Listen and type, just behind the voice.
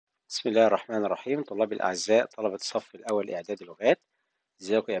بسم الله الرحمن الرحيم. طلابي الأعزاء طلبة الصف الأول إعدادي لغات،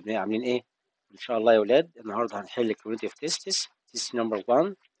 ازيكم يا أبناء؟ عاملين إيه؟ إن شاء الله يا ولاد النهاردة هنحل cognitive tests. test number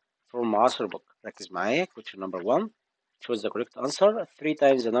 1 from المعاصر book. ركز معايا. question number 1 choose the correct answer. 3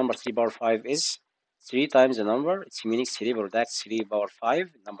 times the number 3 power 5 is 3 times the number it's meaning 3 product 3 power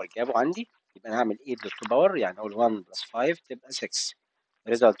 5. النمبر جابه عندي يبقى أنا هعمل 8 لل 2 power، يعني أقول 1 plus 5 تبقى 6.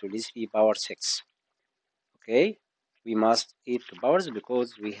 result will be 3 power 6. Okay, we must add two powers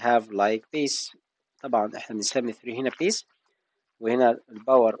because we have like base. طبعا احنا بنسمي 3 هنا base، وهنا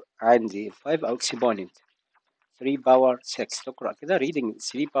الباور عندي 5 او exponent 3 power 6. تقرأ كده reading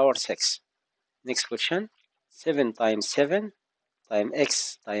 3 power 6. next question 7 times 7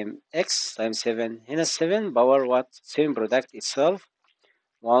 times x times 7. هنا 7 power what? 7 product itself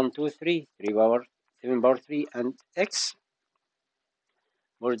 1 2 3 3 power 7 power 3 and x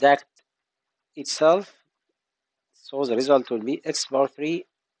product itself, so the result will be x power 3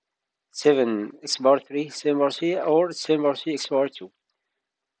 7 x power 3 7 power 3 or 7 power 3 x power 2.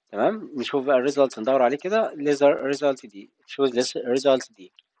 تمام، نشوف بقى الريزلت ندور عليه كده. result دي choose this result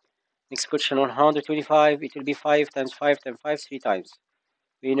دي. next question 125 it will be 5 times 5 times 5 3 times.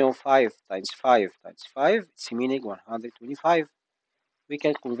 we know 5 times 5 times 5 it's meaning 125. we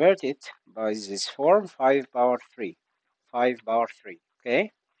can convert it by this form 5 power 3 5 power 3.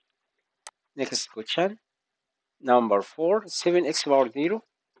 okay, next question number 4 7x power 0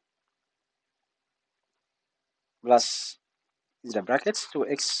 plus the brackets to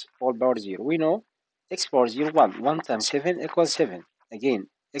x all power 0. We know x power 0 1. 1 times 7 equals 7. Again,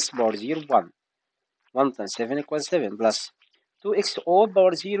 x power 0 1. 1 times 7 equals 7 plus 2x all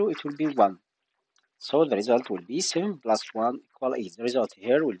power 0, it will be 1. So the result will be 7 plus 1 equal 8. The result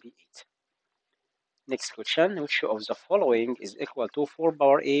here will be 8. Next question, which of the following is equal to 4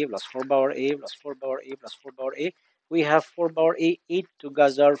 power a plus 4 power a plus 4 power a plus 4 power a? We have 4 power a 8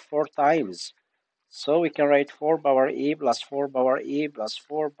 together 4 times. So we can write 4 power a plus 4 power a plus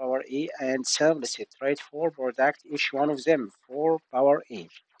 4 power a and simplicity. Write 4 product each one of them 4 power a,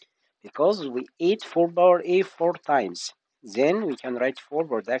 because we ate 4 power a 4 times. Then we can write 4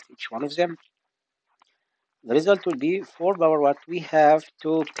 product each one of them. The result will be 4 power what? We have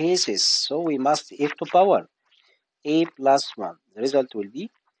 2 bases, so we must add 2 power a plus 1. The result will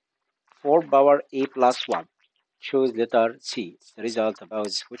be 4 power a plus 1. Choose letter C. It's the result about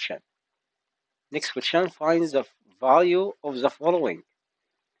this question. Next question, find the value of the following.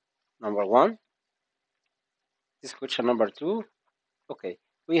 Number 1. This question number 2. Okay,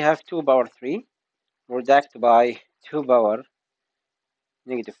 we have 2 power 3 product by 2 power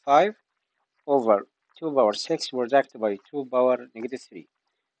negative 5 over 2 power 6 product by 2 power negative 3.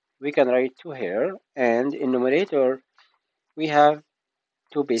 We can write 2 here, and in numerator we have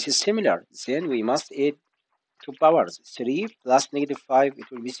 2 bases similar. Then we must add 2 powers. 3 plus negative 5,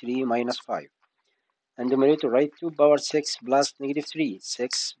 it will be 3 minus 5. And numerator write 2 power 6 plus negative 3.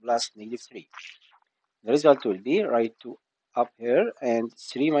 6 plus negative 3. The result will be write 2 up here, and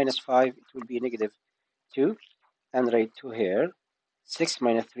 3 minus 5, it will be negative 2. And write 2 here. 6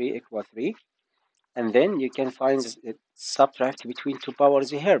 minus 3 equal 3. And then you can find the subtract between 2 powers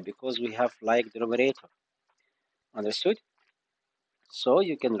here, because we have like denominator. Understood? So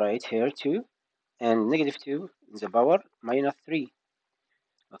you can write here 2 and negative 2 in the power minus 3.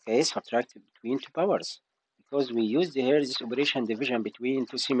 Okay, subtract between 2 powers, because we used here this operation division between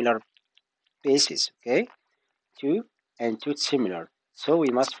 2 similar bases. Okay, 2 and 2 similar, so we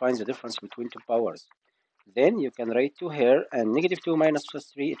must find the difference between 2 powers. Then you can write 2 here, and negative 2 minus plus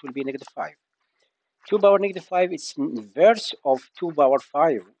 3, it will be negative 5. 2 power negative 5, it's inverse of 2 power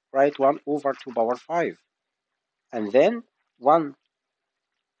 5. Write 1 over 2 power 5, and then 1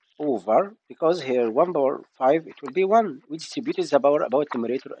 over, because here 1 power 5, it will be 1. We distributed the power about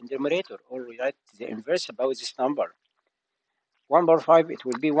numerator and denominator, or we write the inverse about this number. 1 power 5, it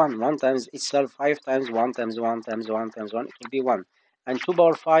will be 1. 1 times itself, 5 times 1 times 1 times 1 times 1, it will be 1. And 2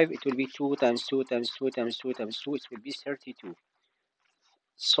 power 5, it will be 2 times 2 times 2 times 2 times 2, it will be 32.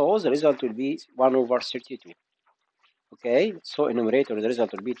 So the result will be 1 over 32. Okay, so in numerator, the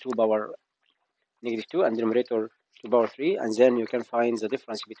result will be 2 power negative 2, and numerator 2 power 3, and then you can find the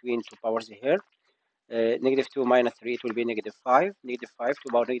difference between 2 powers here. Negative 2 minus 3, it will be negative 5. Negative 5,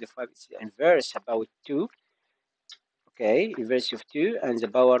 2 power negative 5, it's the inverse about 2. Okay, inverse of 2 and the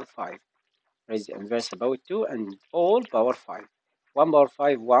power 5. Raise the inverse about 2 and all power 5. 1 power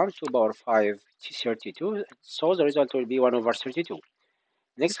 5, 1, 2 power 5, 32. So the result will be 1 over 32.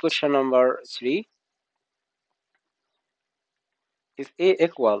 Next question number 3. If a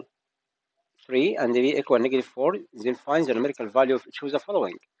equal 3 and b equal negative 4, then find the numerical value of each of the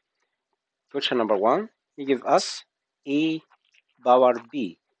following. Question number 1, he gives us a power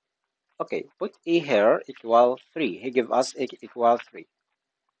b. Okay, put A here equal 3. He give us A equal 3.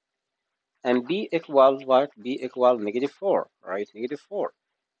 And B equal what? B equal negative 4, right? Negative 4.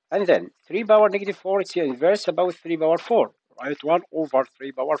 And then 3 power negative 4, it's the inverse about 3 power 4, right? 1 over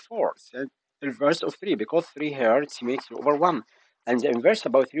 3 power 4. It's the inverse of 3 because 3 here it makes over 1. And the inverse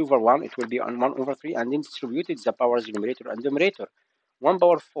about 3 over 1, it will be on 1 over 3 and then distributed the powers numerator and numerator. 1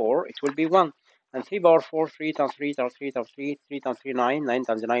 power 4, it will be 1. And 3 power 4, 3 times 3 times 3 times 3, 3 times 3, 9, 9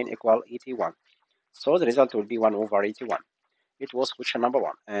 times 9 equal 81. So the result will be 1 over 81. It was question number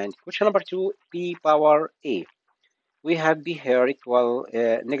 1. And question number 2, p power a. We have b here equal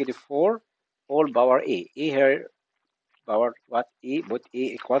negative 4 all power a. A here power what? A, but a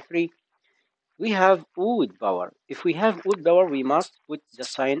equal 3. We have odd power. If we have odd power, we must put the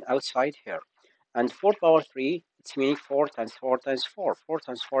sign outside here. And 4 power 3, it's meaning 4 times 4 times 4. 4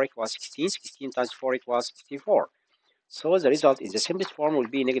 times 4 equals 16. 16 times 4 equals 64. So the result in the simplest form will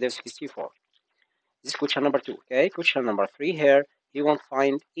be negative 64. This is question number 2. Okay, question number 3 here. You want to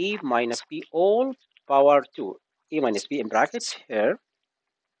find a minus b all power 2. A minus b in brackets here,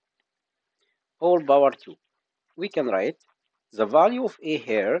 all power 2. We can write the value of a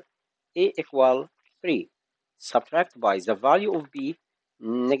here, a equal 3, subtract by the value of b,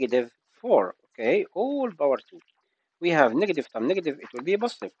 negative 4. Okay, all power 2. We have negative times negative, it will be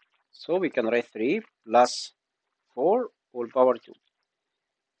positive. So we can write 3 plus 4, all power 2.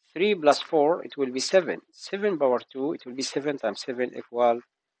 3 plus 4, it will be 7. 7 power 2, it will be 7 times 7 equal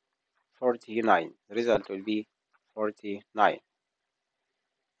 49. The result will be 49.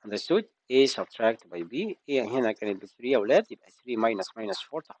 Understood؟ A subtract by B. A هنا كانت ب 3 يا ولاد، يبقى 3 minus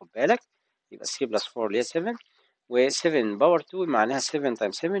 4 تاخد بالك، يبقى 3 plus 4 اللي هي 7 و 7 باور 2 معناها 7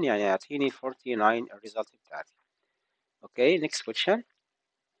 times 7 يعني يعطيني 49 الريزلت بتاعتي. Okay, next question.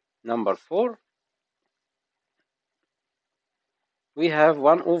 Number 4. We have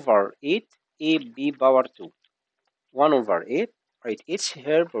 1 over 8 AB power 2. 1 over 8, right? It's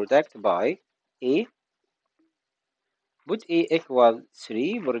here product by A. Put A equal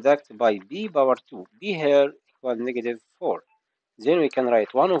 3, product by B power 2. B here equal negative 4. Then we can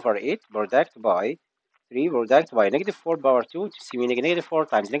write 1 over 8 product by 3 product by negative 4 power 2. To see meaning negative 4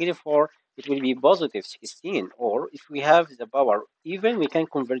 times negative 4, it will be positive 16. Or if we have the power even, we can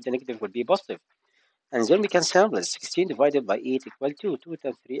convert the negative will be positive. And then we can sample 16 divided by 8 equal 2. 2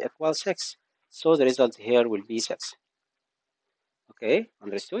 times 3 equals 6. So the result here will be 6. Okay,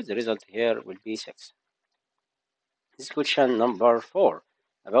 understood? The result here will be 6. This is question number 4.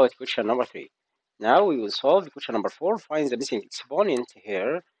 About question number 3. Now we will solve question number 4. Find the missing exponent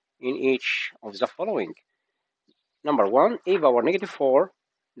here in each of the following. Number 1, a power negative 4.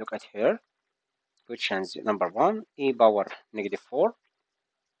 Look at here. Questions number 1, a power negative 4.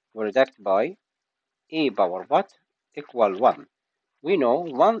 Reduced by a power what? Equal 1. We know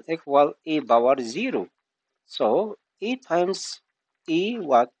 1 equal a power 0. So a times a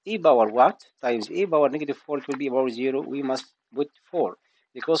what? A power what? Times a power negative 4, it will be power 0. We must put 4.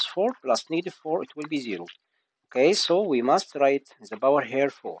 Because 4 plus negative 4, it will be 0. Okay, so we must write the power here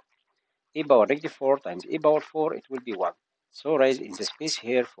 4. A power negative 4 times a power 4, it will be 1. So write in the space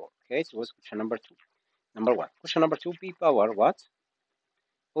here 4. Okay, so what's question number 2? Number 1. Question number 2, b power what?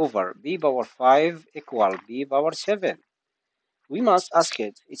 Over b power 5 equal b power 7. We must ask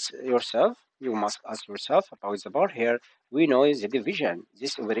it's yourself. You must ask yourself about the power here. We know is the division,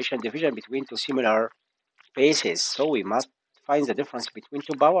 this operation division between two similar bases. So we must find the difference between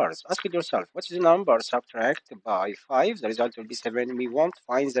two powers. Ask it yourself, what is the number subtract by 5? The result will be 7. We want to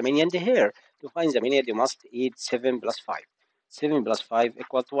find the median here. To find the median, you must add 7 plus 5. 7 plus 5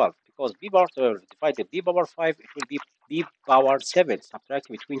 equal 12. Because b power 12 divided b power 5, it will be b power 7. Subtract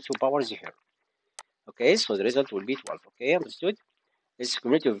between two powers here. Okay, so the result will be 12. Okay, understood? This is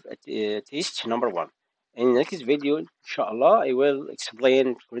cumulative test number 1. In the next video, inshallah, I will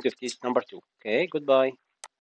explain cumulative test number 2. Okay, goodbye.